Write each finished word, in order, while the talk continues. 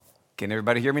Can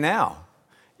everybody hear me now?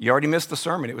 You already missed the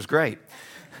sermon. It was great.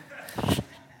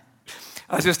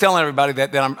 I was just telling everybody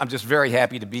that I'm just very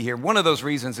happy to be here. One of those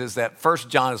reasons is that 1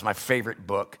 John is my favorite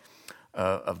book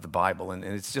of the Bible, and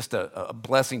it's just a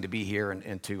blessing to be here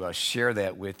and to share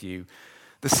that with you.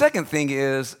 The second thing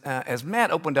is, as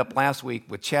Matt opened up last week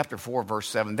with chapter 4, verse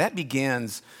 7, that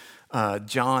begins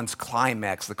John's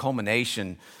climax, the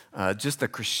culmination, just the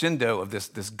crescendo of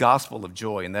this gospel of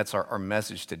joy, and that's our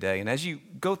message today. And as you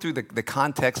go through the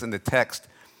context and the text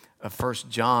of 1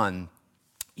 John,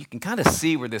 you can kind of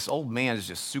see where this old man is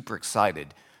just super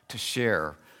excited to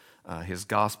share his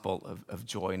gospel of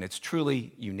joy, and it's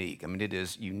truly unique. I mean, it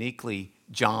is uniquely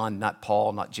John, not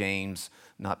Paul, not James,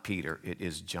 not Peter. It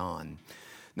is John.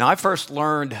 Now, I first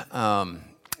learned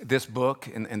this book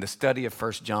and the study of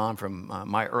 1 John from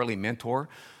my early mentor,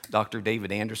 Dr.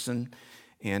 David Anderson,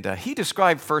 and he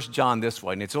described 1 John this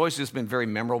way, and it's always just been very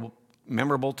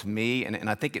memorable to me, and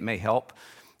I think it may help.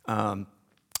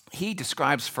 He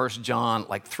describes 1 John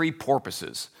like three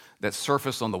porpoises that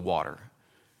surface on the water.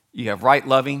 You have right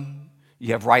loving,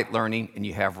 you have right learning, and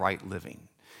you have right living.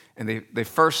 And they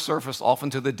first surface off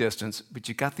into the distance, but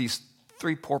you got these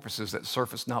three porpoises that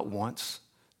surface not once,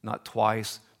 not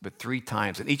twice, but three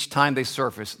times. And each time they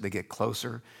surface, they get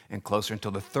closer and closer until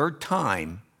the third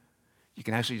time, you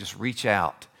can actually just reach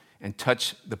out and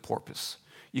touch the porpoise.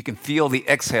 You can feel the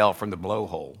exhale from the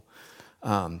blowhole.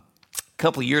 A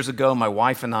couple of years ago, my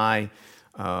wife and I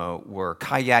were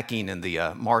kayaking in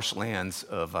the marshlands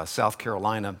of South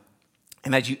Carolina.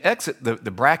 And as you exit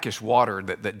the brackish water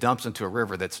that dumps into a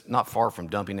river that's not far from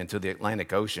dumping into the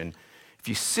Atlantic Ocean, if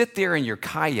you sit there in your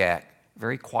kayak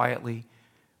very quietly,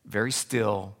 very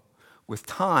still, with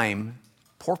time,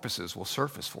 porpoises will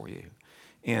surface for you.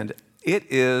 And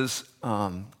it is,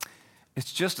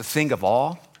 it's just a thing of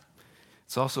awe.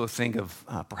 It's also a thing of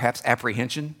perhaps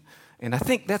apprehension. And I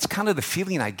think that's kind of the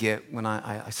feeling I get when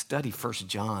I study 1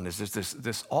 John, is there's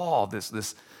this awe,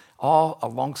 this awe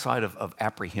alongside of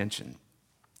apprehension.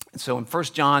 And so in 1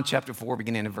 John chapter 4,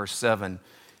 beginning in verse 7,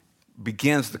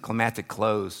 begins the climactic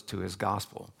close to his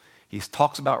gospel. He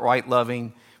talks about right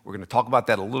loving. We're going to talk about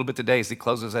that a little bit today as he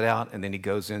closes it out, and then he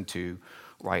goes into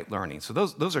right learning. So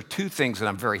those are two things that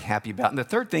I'm very happy about. And the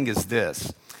third thing is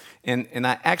this, and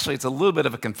actually it's a little bit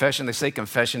of a confession. They say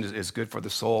confession is good for the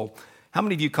soul. How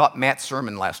many of you caught Matt's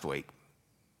sermon last week?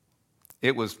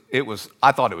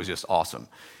 I thought it was just awesome.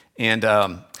 And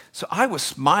so I was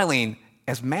smiling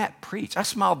as Matt preached. I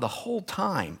smiled the whole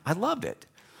time. I loved it.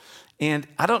 And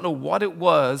I don't know what it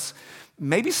was.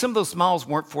 Maybe some of those smiles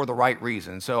weren't for the right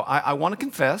reason. So I want to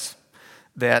confess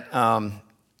that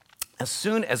as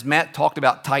soon as Matt talked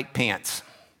about tight pants,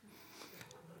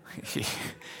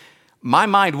 my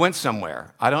mind went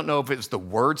somewhere. I don't know if it was the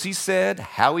words he said,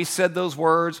 how he said those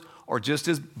words, or just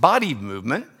his body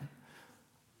movement.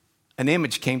 An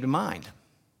image came to mind.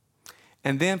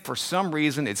 And then for some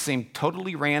reason, it seemed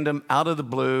totally random, out of the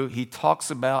blue, he talks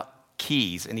about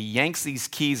keys, and he yanks these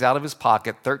keys out of his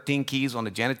pocket, 13 keys on a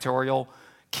janitorial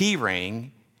key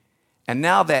ring, and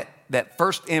now that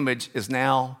first image is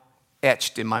now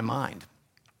etched in my mind.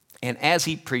 And as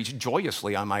he preached,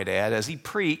 joyously I might add, as he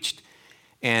preached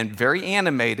and very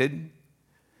animated,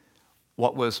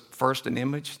 what was first an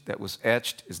image that was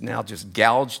etched is now just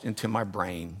gouged into my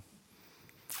brain.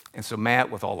 And so Matt,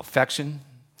 with all affection,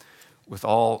 with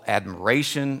all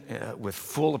admiration, with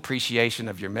full appreciation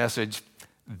of your message,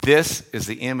 this is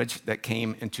the image that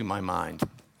came into my mind.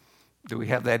 Do we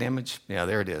have that image? Yeah,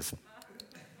 there it is.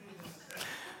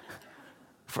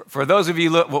 For those of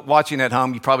you watching at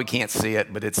home, you probably can't see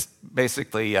it, but it's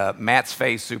basically Matt's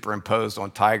face superimposed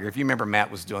on Tiger. If you remember,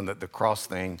 Matt was doing the cross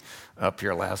thing up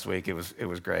here last week. It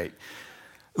was great.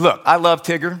 Look, I love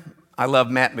Tigger. I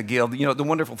love Matt McGill. You know, the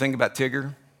wonderful thing about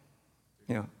Tigger,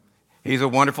 he's a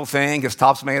wonderful thing. His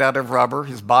top's made out of rubber.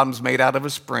 His bottom's made out of a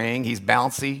spring. He's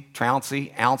bouncy,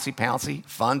 trouncy, ouncy, pouncy,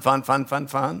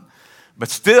 fun. But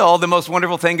still, the most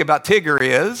wonderful thing about Tigger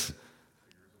is,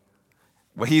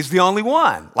 well, he's the only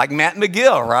one, like Matt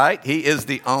McGill, right? He is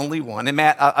the only one. And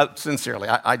Matt, sincerely,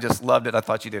 I just loved it. I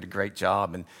thought you did a great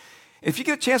job. And if you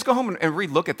get a chance, go home and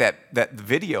re-look at that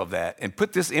video of that and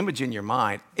put this image in your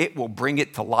mind. It will bring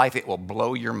it to life. It will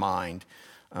blow your mind.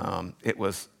 It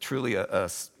was truly a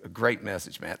great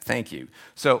message, Matt. Thank you.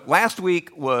 So last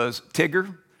week was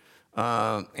Tigger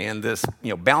and this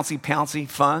bouncy, pouncy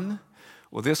fun.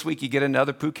 Well, this week you get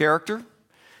another Pooh character.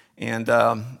 And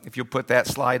if you'll put that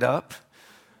slide up.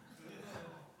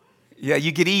 Yeah,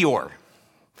 you get Eeyore.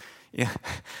 Yeah,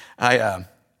 I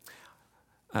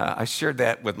shared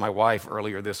that with my wife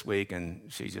earlier this week,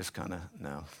 and she just kind of,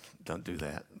 no, don't do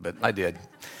that. But I did.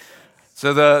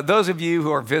 So those of you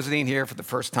who are visiting here for the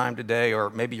first time today,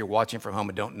 or maybe you're watching from home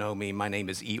and don't know me, my name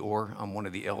is Eeyore. I'm one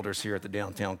of the elders here at the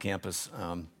downtown campus.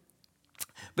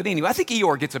 But anyway, I think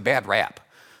Eeyore gets a bad rap.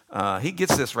 He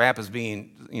gets this rap as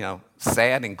being,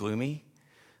 sad and gloomy.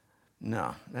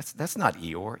 No, that's not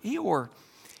Eeyore.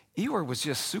 Eeyore was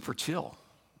just super chill,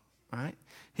 right?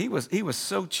 He was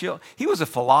so chill. He was a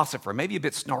philosopher, maybe a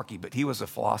bit snarky, but he was a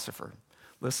philosopher.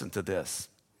 Listen to this.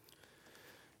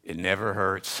 It never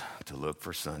hurts to look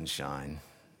for sunshine.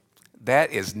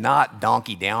 That is not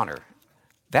Donkey Downer.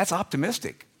 That's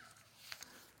optimistic.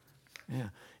 Yeah.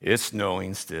 It's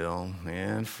snowing still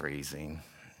and freezing.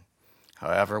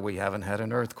 However, we haven't had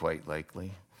an earthquake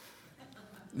lately.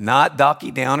 Not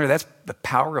Donkey Downer. That's the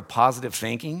power of positive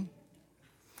thinking.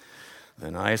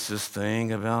 The nicest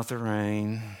thing about the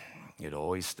rain, it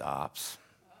always stops.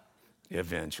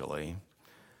 Eventually.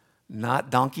 Not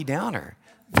Donkey Downer.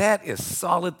 That is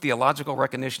solid theological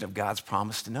recognition of God's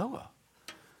promise to Noah.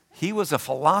 He was a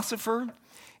philosopher,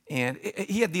 and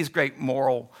he had these great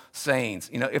moral sayings.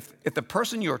 If the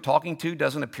person you are talking to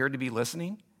doesn't appear to be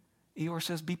listening, Eeyore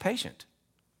says, be patient.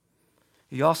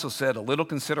 He also said, a little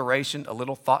consideration, a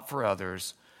little thought for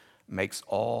others makes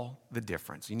all the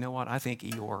difference. You know what? I think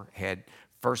Eeyore had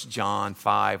 1 John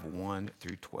 5, 1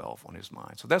 through 12 on his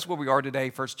mind. So that's where we are today,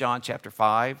 1 John chapter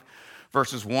 5,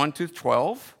 verses 1 to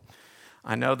 12.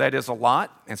 I know that is a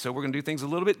lot, and so we're going to do things a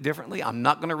little bit differently. I'm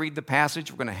not going to read the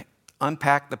passage. We're going to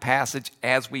unpack the passage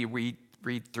as we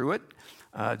read through it,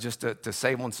 just to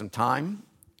save on some time.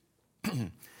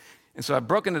 And so I've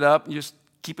broken it up, just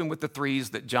keeping with the threes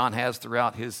that John has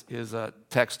throughout his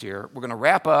text here. We're going to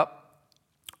wrap up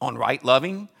on right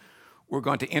loving. We're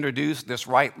going to introduce this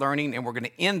right learning, and we're going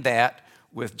to end that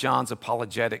with John's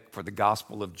apologetic for the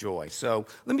gospel of joy. So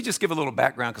let me just give a little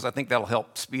background, because I think that'll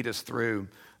help speed us through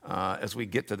as we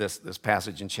get to this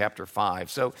passage in chapter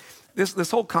 5. So this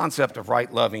whole concept of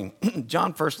right loving,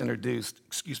 John first introduced,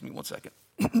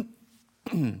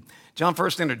 John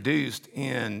first introduced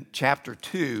in chapter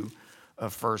 2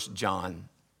 of 1 John.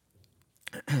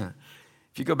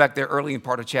 If you go back there early in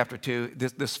part of chapter 2,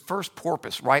 this first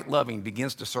porpoise, right loving,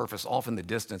 begins to surface off in the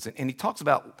distance. And he talks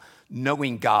about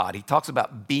knowing God. He talks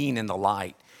about being in the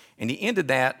light. And he ended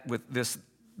that with this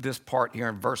part here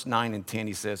in verse 9 and 10.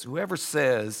 He says, whoever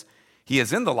says he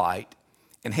is in the light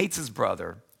and hates his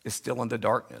brother is still in the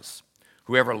darkness.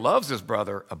 Whoever loves his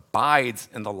brother abides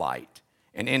in the light,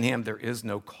 and in him there is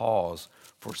no cause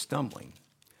for stumbling.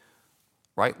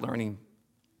 Right loving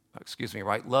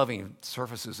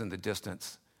surfaces in the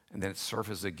distance, and then it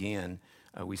surfaces again,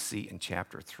 we see in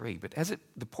chapter 3. But as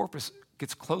the porpoise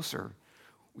gets closer,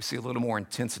 we see a little more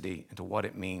intensity into what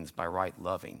it means by right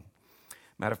loving.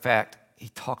 Matter of fact, he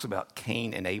talks about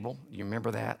Cain and Abel. You remember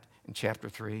that in chapter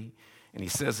 3? And he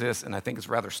says this, and I think it's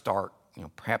rather stark,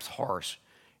 perhaps harsh.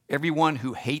 Everyone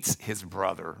who hates his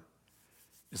brother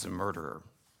is a murderer.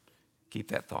 Keep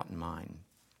that thought in mind.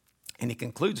 And he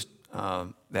concludes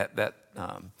that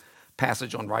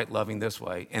passage on right loving this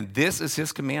way. And this is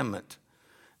his commandment,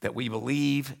 that we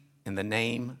believe in the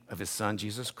name of his son,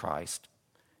 Jesus Christ,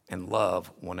 and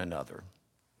love one another.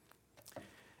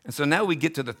 And so now we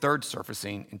get to the third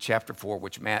surfacing in chapter 4,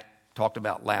 which Matt talked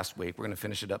about last week. We're going to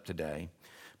finish it up today.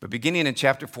 But beginning in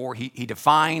chapter 4, he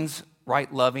defines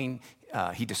right loving,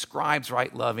 he describes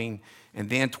right loving, and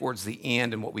then towards the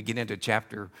end, and what we get into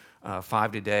chapter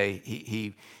 5 today,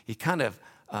 he kind of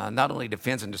not only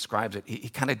defends and describes it, he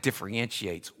kind of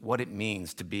differentiates what it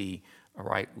means to be a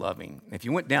right loving. If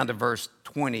you went down to verse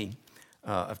 20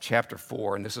 of chapter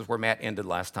 4, and this is where Matt ended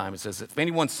last time, it says, if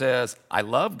anyone says, I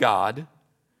love God,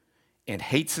 and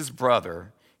hates his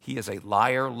brother, he is a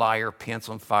liar, pants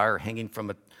on fire, hanging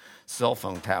from a cell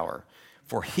phone tower.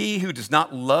 For he who does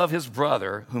not love his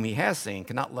brother, whom he has seen,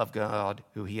 cannot love God,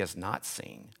 who he has not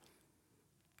seen.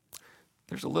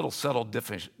 There's a little subtle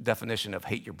definition of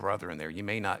hate your brother in there you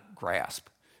may not grasp.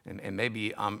 And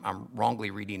maybe I'm wrongly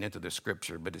reading into the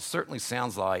scripture, but it certainly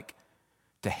sounds like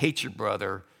to hate your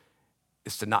brother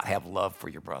is to not have love for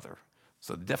your brother.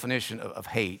 So the definition of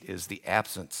hate is the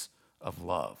absence of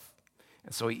love.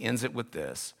 And so he ends it with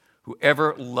this: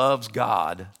 whoever loves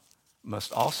God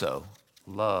must also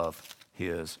love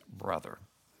his brother.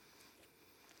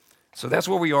 So that's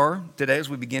where we are today as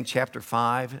we begin chapter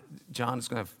 5. John is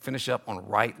going to finish up on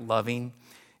right loving,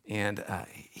 and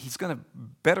he's going to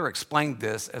better explain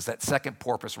this as that second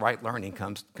porpoise, right learning,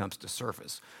 comes to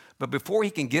surface. But before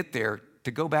he can get there, to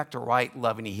go back to right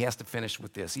loving, he has to finish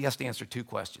with this. He has to answer two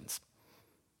questions.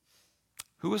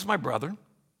 Who is my brother?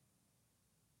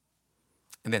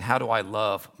 And then how do I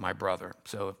love my brother?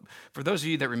 So for those of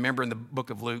you that remember in the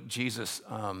book of Luke, Jesus,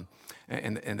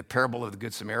 in the parable of the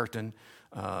Good Samaritan,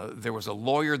 there was a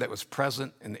lawyer that was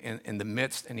present in the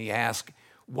midst, and he asked,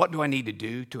 what do I need to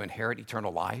do to inherit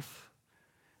eternal life?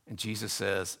 And Jesus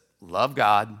says, love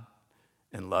God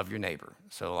and love your neighbor.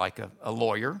 So like a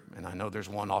lawyer, and I know there's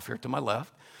one off here to my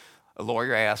left, a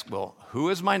lawyer asked, well, who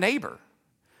is my neighbor?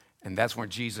 And that's when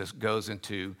Jesus goes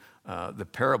into the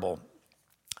parable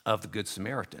of the Good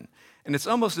Samaritan. And it's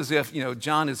almost as if,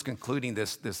 John is concluding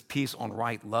this piece on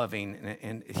right loving,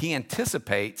 and he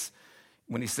anticipates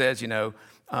when he says,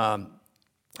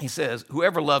 he says,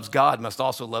 whoever loves God must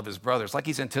also love his brother. It's like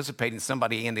he's anticipating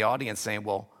somebody in the audience saying,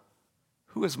 well,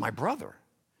 who is my brother?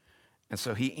 And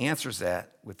so he answers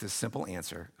that with this simple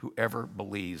answer, whoever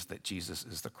believes that Jesus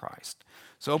is the Christ.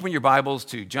 So open your Bibles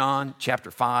to John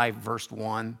chapter 5, verse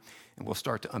 1, and we'll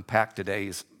start to unpack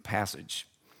today's passage.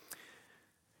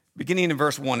 Beginning in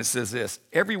verse 1, it says this,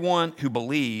 everyone who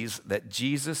believes that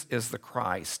Jesus is the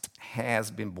Christ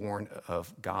has been born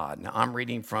of God. Now, I'm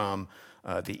reading from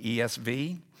the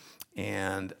ESV,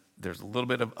 and there's a little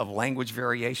bit of language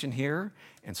variation here,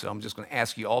 and so I'm just going to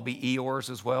ask you all be Eeyores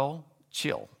as well.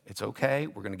 Chill. It's okay.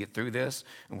 We're going to get through this,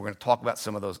 and we're going to talk about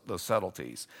some of those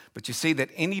subtleties. But you see that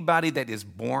anybody that is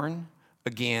born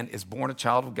again is born a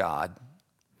child of God.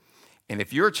 And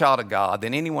if you're a child of God,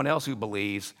 then anyone else who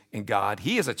believes in God,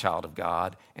 he is a child of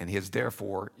God, and he is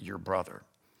therefore your brother.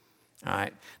 All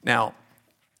right. Now,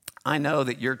 I know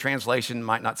that your translation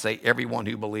might not say everyone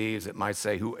who believes. It might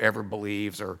say whoever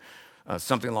believes or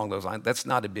something along those lines. That's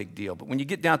not a big deal. But when you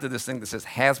get down to this thing that says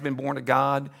has been born of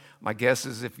God, my guess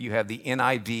is if you have the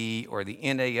NIV or the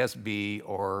NASB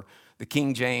or the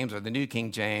King James or the New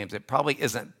King James, it probably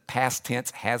isn't past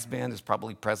tense has been. It's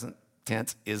probably present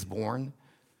tense is born.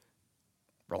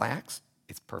 Relax.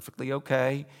 It's perfectly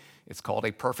okay. It's called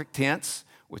a perfect tense,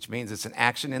 which means it's an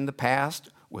action in the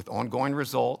past with ongoing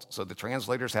results. So the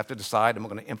translators have to decide, am I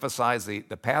going to emphasize the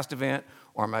past event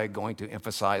or am I going to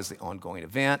emphasize the ongoing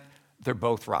event? They're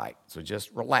both right, so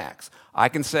just relax. I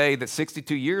can say that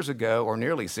 62 years ago, or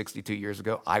nearly 62 years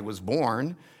ago, I was born,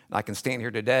 and I can stand here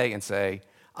today and say,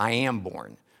 I am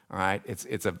born, all right?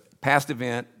 It's a past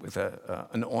event with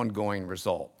an ongoing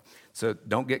result. So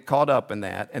don't get caught up in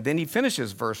that. And then he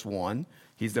finishes verse 1.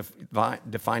 He's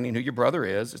defining who your brother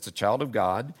is. It's a child of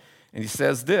God. And he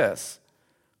says this,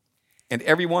 and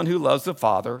everyone who loves the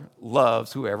Father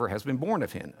loves whoever has been born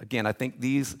of him. Again, I think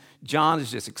John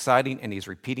is just exciting, and he's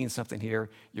repeating something here.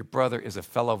 Your brother is a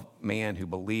fellow man who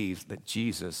believes that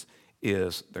Jesus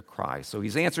is the Christ. So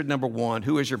he's answered number one,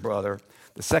 who is your brother?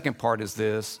 The second part is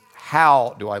this,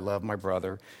 how do I love my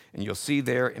brother? And you'll see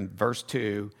there in verse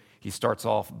 2, he starts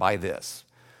off by this.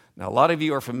 Now, a lot of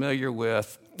you are familiar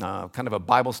with kind of a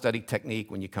Bible study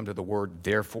technique when you come to the word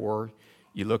therefore.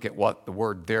 You look at what the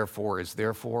word therefore is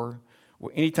there for.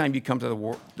 Well, anytime you come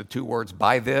to the two words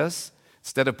by this,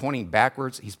 instead of pointing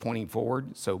backwards, he's pointing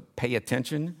forward. So pay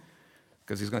attention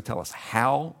because he's going to tell us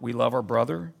how we love our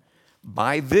brother.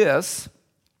 By this,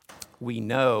 we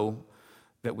know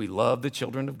that we love the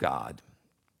children of God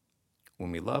when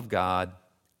we love God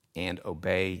and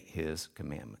obey his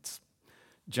commandments.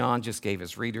 John just gave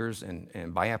his readers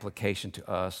and by application to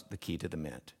us the key to the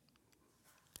mint.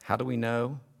 How do we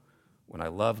know? When I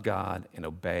love God and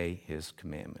obey his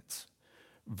commandments.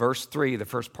 Verse 3, the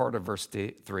first part of verse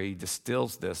 3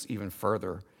 distills this even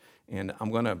further. And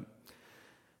I'm going to,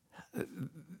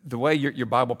 the way your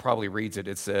Bible probably reads it,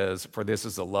 it says, for this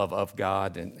is the love of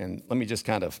God. And let me just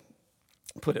kind of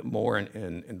put it more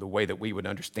in the way that we would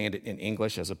understand it in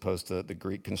English as opposed to the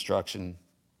Greek construction.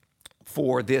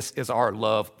 For this is our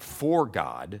love for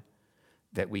God,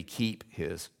 that we keep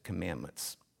his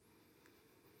commandments.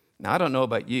 Now, I don't know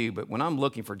about you, but when I'm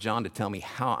looking for John to tell me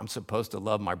how I'm supposed to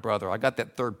love my brother, I got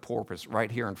that third porpoise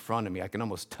right here in front of me. I can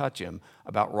almost touch him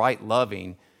about right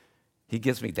loving. He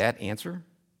gives me that answer.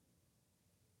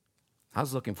 I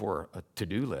was looking for a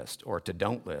to-do list or a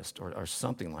to-don't list or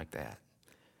something like that.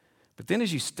 But then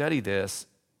as you study this,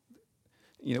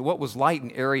 what was light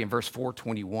and airy in verse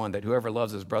 4:21, that whoever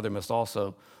loves his brother must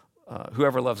also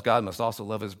whoever loves God must also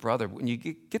love his brother. When you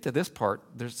get to this part,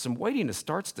 there's some weightiness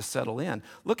starts to settle in.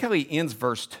 Look how he ends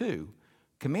verse 2.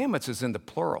 Commandments is in the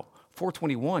plural.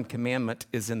 4:21, commandment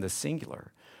is in the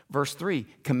singular. Verse 3,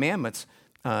 commandments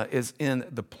is in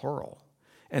the plural.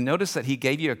 And notice that he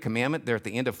gave you a commandment there at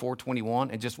the end of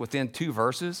 4:21, and just within 2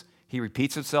 verses, he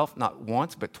repeats himself not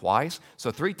once but twice.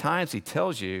 So 3 times he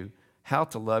tells you how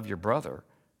to love your brother.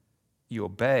 You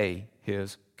obey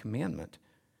his commandment.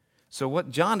 So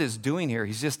what John is doing here,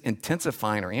 he's just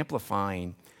intensifying or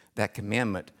amplifying that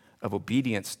commandment of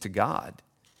obedience to God.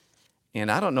 And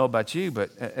I don't know about you,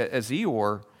 but as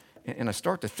Eeyore, And I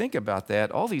start to think about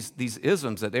that. All these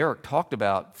isms that Eric talked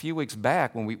about a few weeks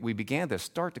back when we began this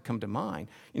start to come to mind.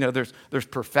 There's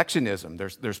perfectionism,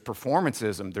 there's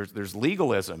performanceism, there's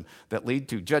legalism that lead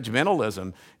to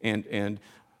judgmentalism and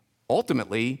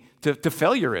ultimately to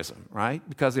failureism, right?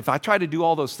 Because if I try to do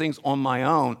all those things on my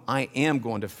own, I am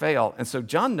going to fail. And so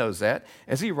John knows that.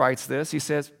 As he writes this, he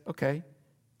says, okay,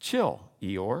 chill,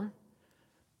 Eeyore.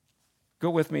 Go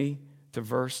with me to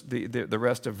the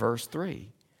rest of verse 3.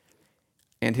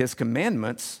 And his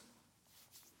commandments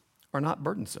are not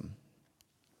burdensome.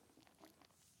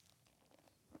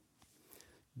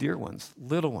 Dear ones,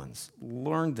 little ones,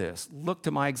 learn this. Look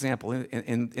to my example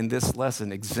in this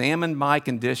lesson. Examine my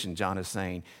condition, John is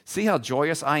saying. See how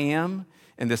joyous I am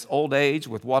in this old age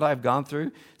with what I've gone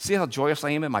through. See how joyous I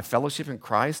am in my fellowship in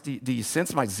Christ. Do you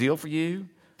sense my zeal for you?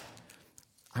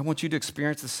 I want you to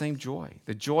experience the same joy,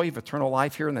 the joy of eternal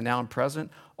life here in the now and present,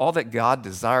 all that God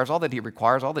desires, all that he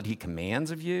requires, all that he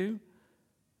commands of you.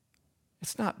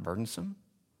 It's not burdensome.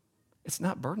 It's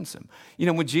not burdensome.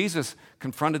 When Jesus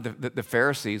confronted the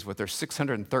Pharisees with their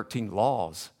 613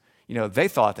 laws, they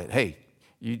thought that, hey,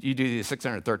 you do these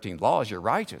 613 laws, you're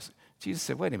righteous. Jesus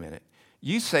said, wait a minute.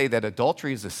 You say that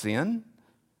adultery is a sin?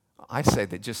 I say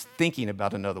that just thinking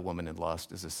about another woman in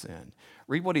lust is a sin.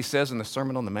 Read what he says in the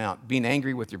Sermon on the Mount. Being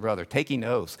angry with your brother, taking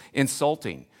oaths,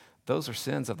 insulting. Those are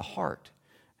sins of the heart.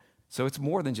 So it's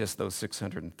more than just those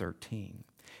 613.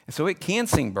 And so it can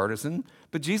seem burdensome,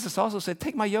 but Jesus also said,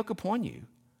 take my yoke upon you.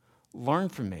 Learn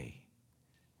from me.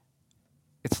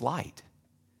 It's light.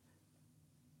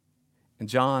 And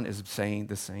John is saying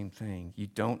the same thing. You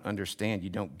don't understand.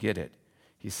 You don't get it.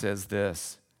 He says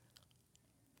this.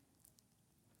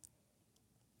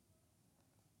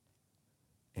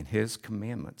 And his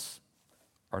commandments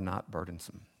are not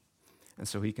burdensome. And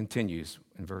so he continues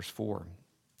in verse 4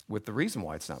 with the reason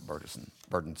why it's not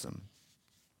burdensome.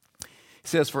 He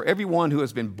says, for everyone who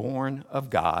has been born of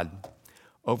God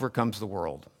overcomes the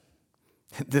world.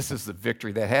 This is the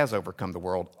victory that has overcome the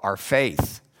world, our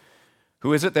faith.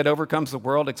 Who is it that overcomes the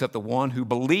world except the one who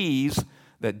believes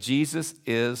that Jesus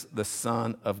is the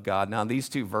Son of God? Now, in these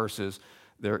two verses,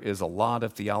 there is a lot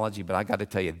of theology, but I got to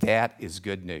tell you, that is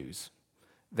good news.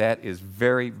 That is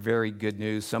very, very good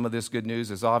news. Some of this good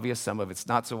news is obvious, some of it's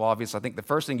not so obvious. I think the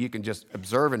first thing you can just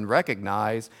observe and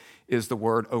recognize is the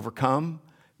word overcome,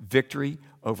 victory,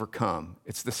 overcome.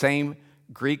 It's the same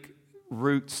Greek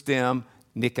root stem,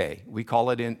 Nike. We call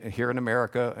it here in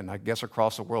America, and I guess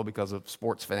across the world because of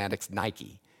sports fanatics,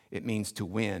 Nike. It means to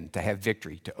win, to have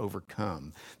victory, to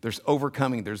overcome. There's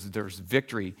overcoming, there's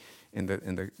victory in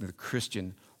the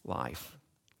Christian life.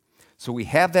 So we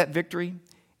have that victory,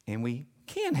 and we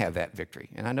can have that victory.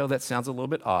 And I know that sounds a little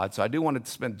bit odd, so I do want to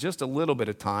spend just a little bit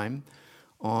of time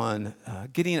on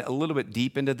getting a little bit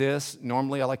deep into this.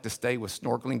 Normally, I like to stay with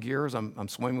snorkeling gear as I'm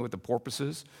swimming with the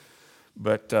porpoises,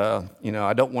 but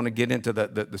I don't want to get into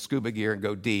the scuba gear and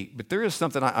go deep. But there is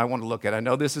something I want to look at. I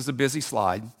know this is a busy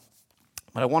slide,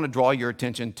 but I want to draw your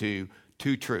attention to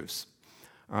two truths.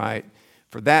 All right.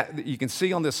 For that, you can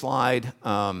see on this slide,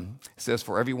 it says,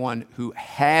 for everyone who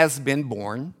has been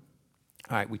born.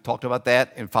 All right, we talked about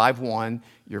that in 5:1.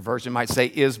 Your version might say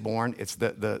is born. It's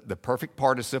the perfect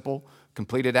participle,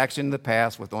 completed action in the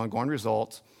past with ongoing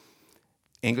results.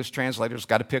 English translators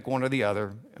got to pick one or the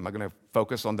other. Am I going to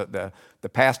focus on the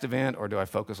past event, or do I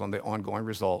focus on the ongoing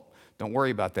result? Don't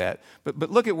worry about that. But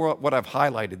look at what I've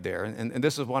highlighted there, and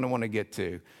this is what I want to get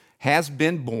to. Has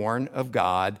been born of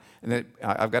God, and then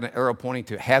I've got an arrow pointing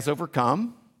to has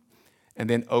overcome, and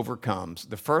then overcomes.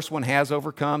 The first one has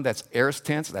overcome. That's aorist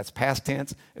tense. That's past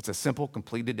tense. It's a simple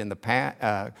completed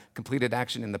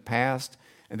action in the past.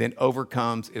 And then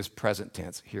overcomes is present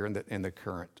tense here in the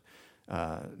current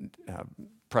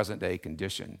present day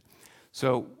condition.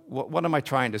 So what am I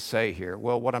trying to say here?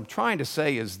 Well, what I'm trying to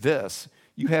say is this: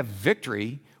 you have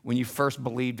victory when you first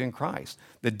believed in Christ.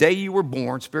 The day you were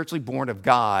born, spiritually born of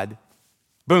God,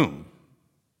 boom,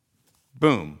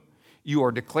 boom. You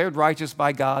are declared righteous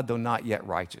by God, though not yet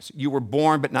righteous. You were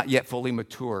born, but not yet fully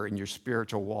mature in your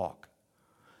spiritual walk.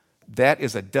 That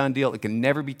is a done deal. It can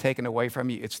never be taken away from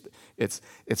you. It's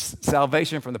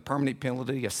salvation from the permanent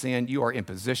penalty of sin. You are in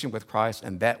position with Christ,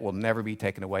 and that will never be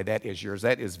taken away. That is yours.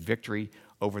 That is victory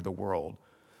over the world.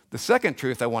 The second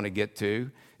truth I want to get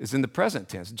to is in the present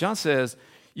tense. John says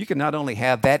you can not only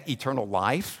have that eternal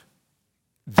life,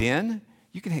 then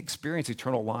you can experience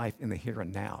eternal life in the here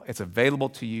and now. It's available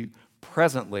to you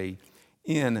presently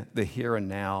in the here and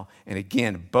now. And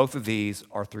again, both of these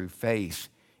are through faith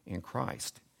in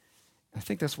Christ. I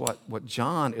think that's what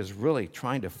John is really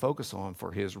trying to focus on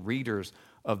for his readers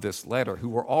of this letter, who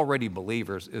were already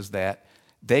believers, is that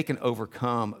they can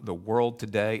overcome the world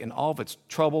today and all of its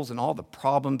troubles and all the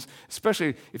problems,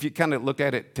 especially if you kind of look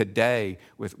at it today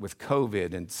with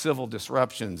COVID and civil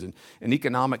disruptions and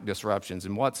economic disruptions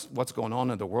and what's going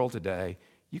on in the world today.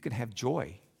 You can have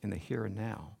joy in the here and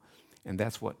now. And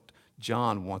that's what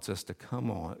John wants us to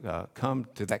come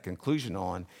to that conclusion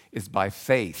on, is by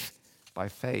faith. By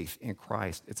faith in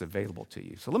Christ, it's available to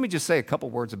you. So let me just say a couple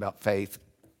words about faith.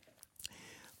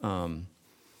 And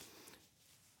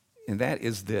that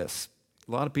is this.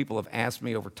 A lot of people have asked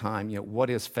me over time, what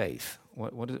is faith?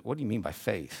 What do you mean by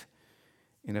faith?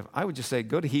 And if I would just say,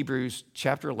 go to Hebrews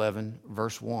chapter 11,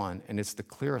 verse 1, and it's the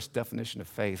clearest definition of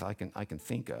faith I can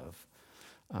think of.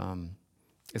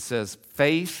 It says,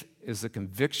 faith is the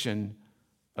conviction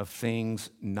of things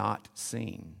not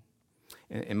seen.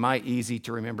 And my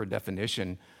easy-to-remember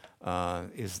definition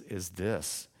is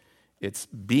this. It's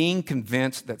being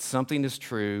convinced that something is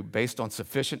true based on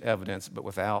sufficient evidence, but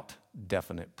without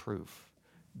definite proof.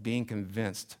 Being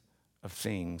convinced of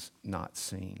things not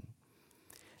seen.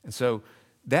 And so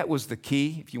that was the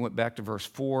key. If you went back to verse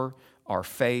 4, our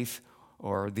faith,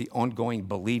 or the ongoing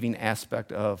believing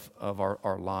aspect of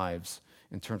our lives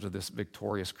in terms of this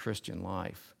victorious Christian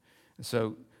life. And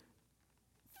so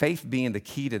faith being the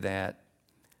key to that,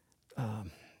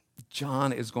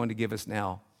 John is going to give us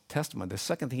now testimony. The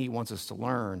second thing he wants us to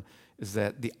learn is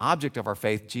that the object of our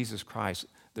faith, Jesus Christ,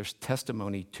 there's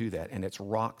testimony to that, and it's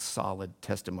rock solid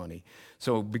testimony.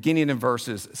 So beginning in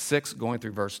verses 6, going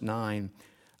through verse 9,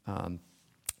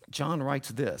 John writes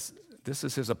this. This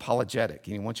is his apologetic.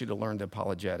 He wants you to learn the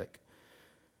apologetic.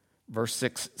 Verse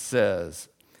 6 says,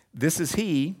 "This is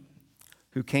he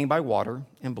who came by water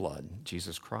and blood,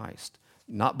 Jesus Christ.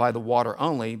 Not by the water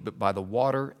only, but by the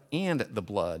water and the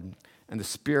blood. And the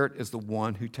Spirit is the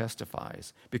one who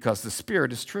testifies, because the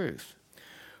Spirit is truth.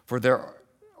 For there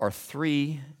are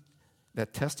three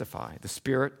that testify: the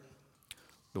Spirit,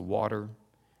 the water,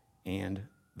 and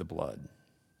the blood."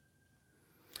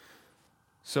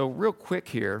 So real quick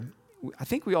here, I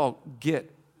think we all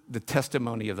get the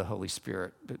testimony of the Holy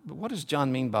Spirit. But what does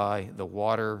John mean by the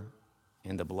water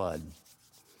and the blood?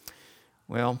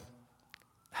 Well,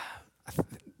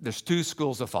 there's two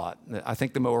schools of thought. I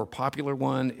think the more popular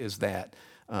one is that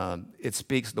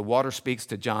the water speaks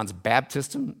to John's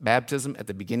baptism at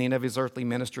the beginning of his earthly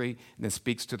ministry, and then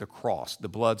speaks to the cross. The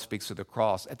blood speaks to the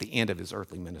cross at the end of his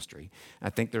earthly ministry. I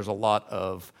think there's a lot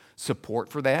of support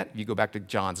for that. If you go back to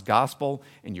John's gospel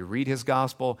and you read his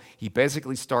gospel, he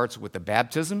basically starts with the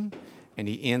baptism and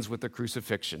he ends with the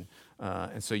crucifixion.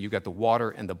 And so you've got the water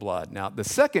and the blood. Now, the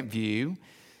second view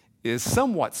is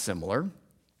somewhat similar.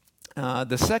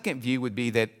 The second view would be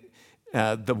that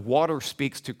the water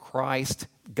speaks to Christ.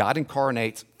 God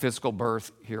incarnates physical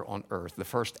birth here on earth, the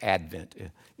first advent,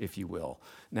 if you will.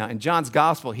 Now, in John's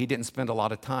gospel, he didn't spend a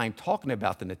lot of time talking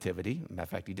about the nativity. Matter of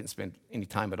fact, he didn't spend any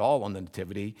time at all on the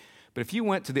nativity. But if you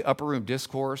went to the upper room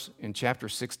discourse in chapter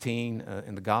 16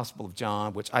 in the Gospel of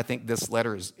John, which I think this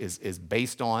letter is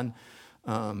based on,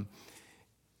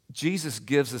 Jesus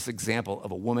gives this example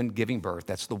of a woman giving birth.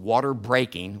 That's the water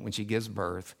breaking when she gives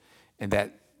birth, and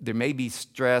that there may be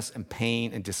stress and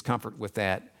pain and discomfort with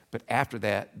that, but after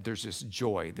that, there's this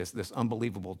joy, this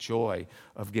unbelievable joy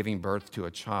of giving birth to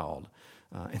a child.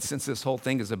 And since this whole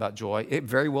thing is about joy, it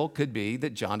very well could be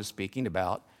that John is speaking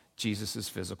about Jesus'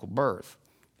 physical birth.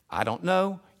 I don't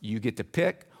know. You get to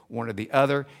pick one or the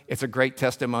other. It's a great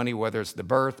testimony, whether it's the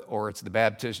birth or it's the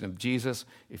baptism of Jesus.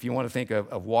 If you want to think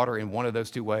of water in one of those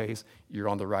two ways, you're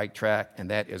on the right track, and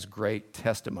that is great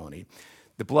testimony.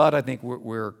 The blood, I think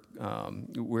we're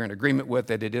in agreement with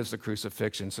that it is the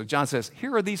crucifixion. So John says,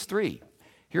 here are these three.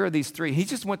 Here are these three. He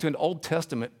just went to an Old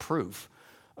Testament proof,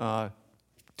 2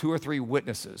 or 3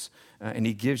 witnesses, and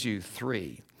he gives you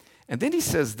 3. And then he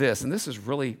says this, and this is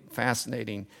really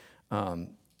fascinating,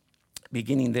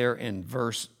 beginning there in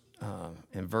verse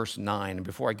 9. And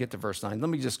before I get to verse 9, let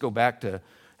me just go back to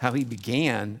how he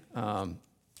began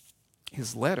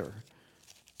his letter.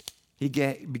 He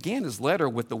began his letter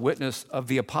with the witness of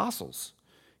the apostles.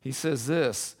 He says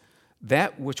this,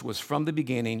 "That which was from the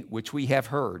beginning, which we have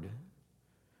heard,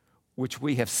 which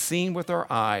we have seen with our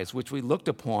eyes, which we looked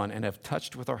upon and have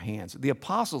touched with our hands." The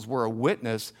apostles were a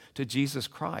witness to Jesus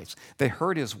Christ. They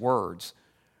heard his words,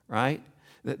 right?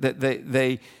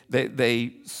 They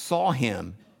saw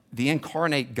him, the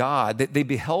incarnate God. They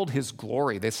beheld his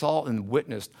glory. They saw and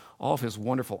witnessed all of his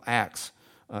wonderful acts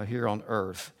here on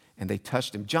earth. And they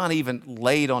touched him. John even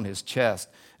laid on his chest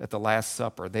at the Last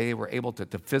Supper. They were able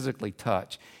to physically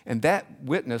touch. And that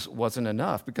witness wasn't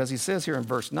enough, because he says here in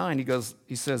verse 9,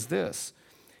 he says this.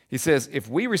 He says, "If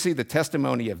we receive the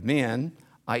testimony of men,"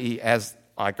 i.e. as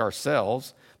like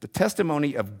ourselves, the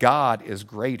testimony of God is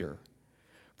greater.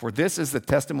 For this is the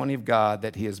testimony of God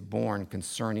that he is born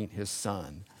concerning his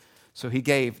Son. So he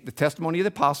gave the testimony of the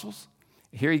apostles.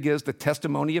 Here he gives the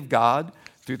testimony of God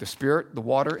through the Spirit, the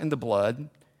water, and the blood.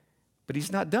 But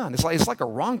he's not done. It's like a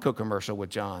Ronco commercial with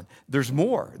John. There's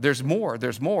more, there's more,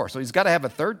 there's more. So he's got to have a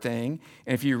third thing.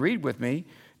 And if you read with me,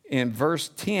 in verse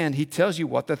 10, he tells you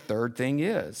what the third thing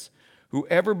is.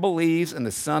 Whoever believes in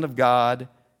the Son of God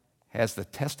has the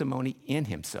testimony in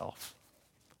himself.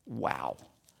 Wow.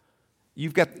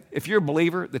 If you're a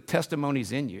believer, the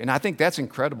testimony's in you. And I think that's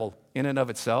incredible in and of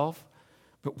itself.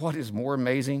 But what is more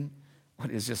amazing,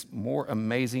 what is just more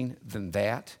amazing than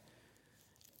that?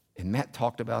 And Matt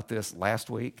talked about this last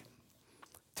week,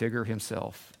 Tigger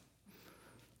himself.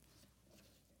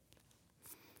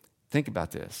 Think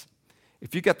about this.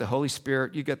 If you got the Holy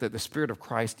Spirit, you got the Spirit of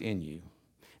Christ in you.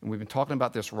 And we've been talking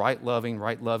about this right loving,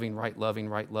 right loving, right loving,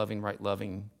 right loving, right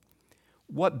loving.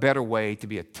 What better way to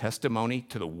be a testimony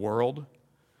to the world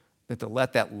than to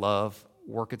let that love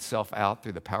work itself out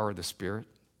through the power of the Spirit?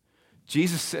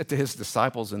 Jesus said to his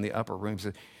disciples in the upper room, he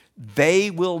said,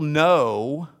 they will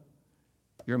know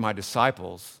you're my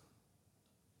disciples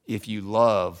if you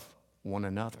love one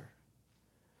another.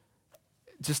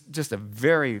 Just a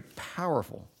very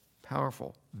powerful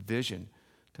vision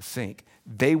to think.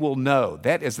 They will know.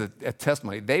 That is a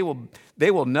testimony. They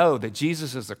will know that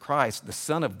Jesus is the Christ, the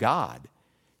Son of God,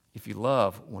 if you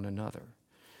love one another.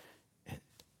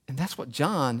 And that's what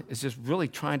John is just really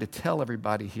trying to tell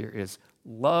everybody here is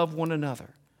love one another.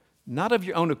 Not of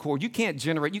your own accord. You can't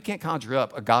conjure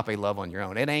up agape love on your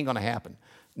own. It ain't going to happen.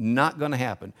 Not going to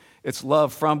happen. It's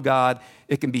love from God.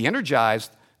 It can be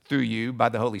energized through you by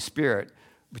the Holy Spirit,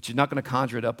 but you're not going to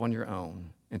conjure it up on your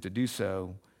own. And to do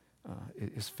so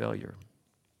is failure.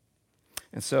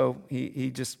 And so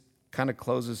he just kind of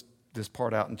closes this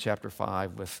part out in chapter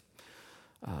 5 with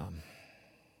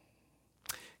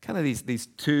kind of these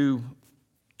two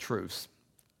truths.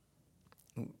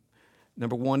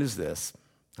 Number one is this.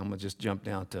 I'm going to just jump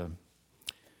down to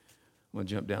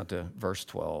verse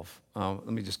 12. Let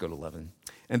me just go to 11.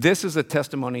 And this is a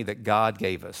testimony that God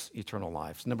gave us, eternal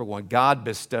life. So number one, God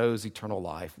bestows eternal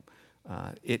life.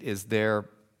 It is there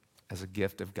as a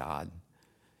gift of God,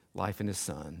 life in his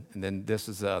Son. And then this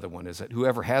is the other one, is that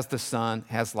whoever has the Son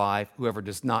has life. Whoever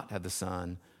does not have the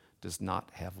Son does not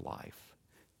have life.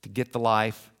 To get the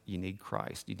life, you need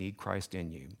Christ. You need Christ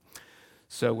in you.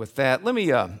 So with that, let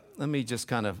me just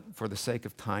kind of, for the sake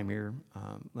of time here,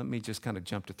 let me just kind of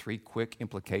jump to 3 quick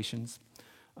implications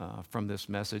from this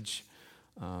message.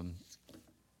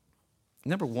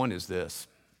 Number one is this.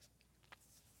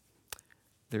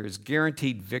 There is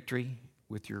guaranteed victory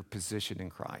with your position in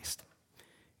Christ.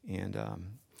 And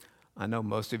I know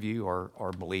most of you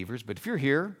are believers, but if you're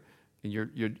here and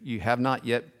you have not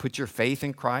yet put your faith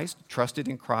in Christ, trusted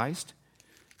in Christ,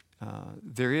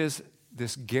 there is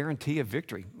this guarantee of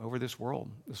victory over this world,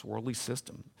 this worldly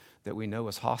system that we know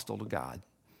is hostile to God.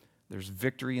 There's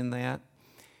victory in that,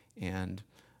 and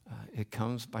it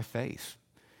comes by faith.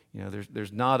 You know,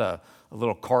 there's not a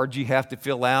little card you have to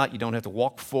fill out. You don't have to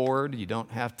walk forward. You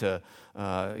don't have to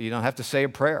say a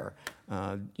prayer.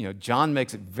 John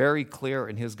makes it very clear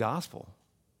in his gospel.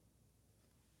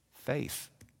 Faith.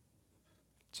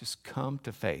 Just come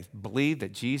to faith. Believe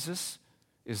that Jesus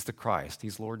is the Christ.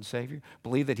 He's Lord and Savior.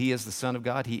 Believe that he is the Son of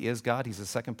God. He is God. He's the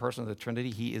second person of the Trinity.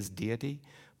 He is deity.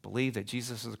 Believe that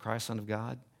Jesus is the Christ, Son of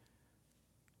God.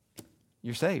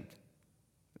 You're saved.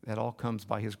 That all comes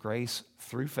by his grace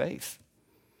through faith.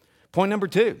 Point number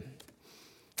 2,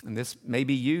 and this may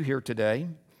be you here today,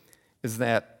 is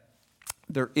that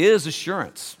there is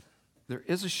assurance. There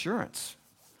is assurance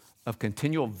of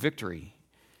continual victory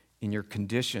in your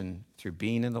condition through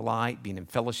being in the light, being in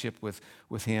fellowship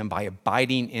with him, by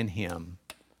abiding in him,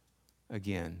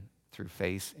 again, through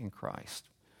faith in Christ.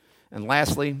 And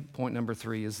lastly, point number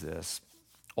 3 is this: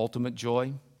 ultimate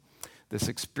joy. This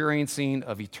experiencing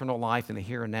of eternal life in the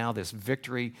here and now, this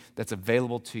victory that's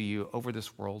available to you over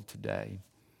this world today,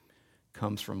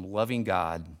 comes from loving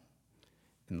God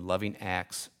and loving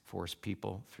acts for his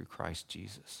people through Christ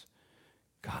Jesus.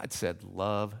 God said,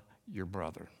 love your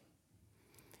brother.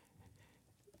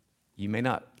 You may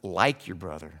not like your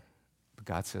brother, but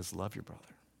God says, love your brother.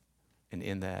 And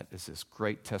in that is this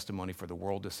great testimony for the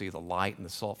world to see, the light and the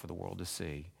salt for the world to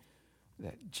see,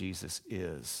 that Jesus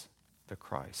is the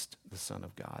Christ, the Son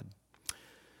of God.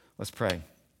 Let's pray.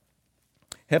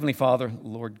 Heavenly Father,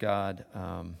 Lord God,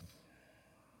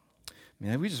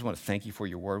 we just want to thank you for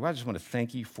your word. I just want to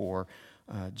thank you for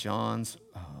John's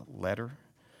letter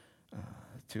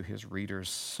to his readers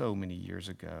so many years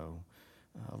ago.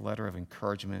 a letter of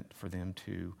encouragement for them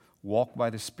to walk by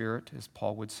the Spirit, as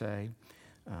Paul would say,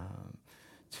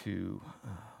 to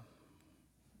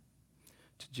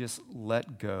just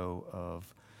let go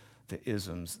of the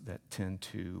isms that tend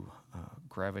to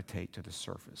gravitate to the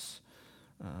surface,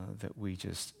 that we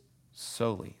just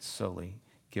solely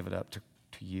give it up to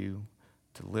you,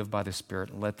 to live by the Spirit,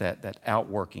 and let that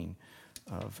outworking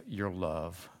of your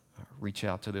love reach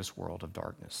out to this world of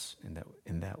darkness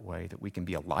in that way, that we can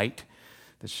be a light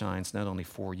that shines not only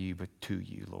for you but to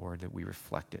you, Lord, that we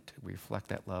reflect it. We reflect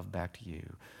that love back to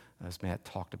you, as Matt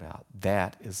talked about.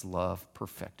 That is love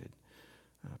perfected.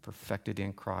 Perfected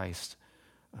in Christ,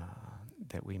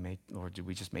 that we may, Lord,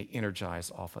 we just may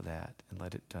energize off of that and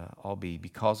let it all be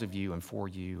because of you and for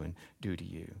you and due to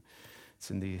you.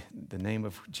 It's in the name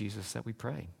of Jesus that we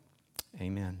pray.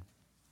 Amen.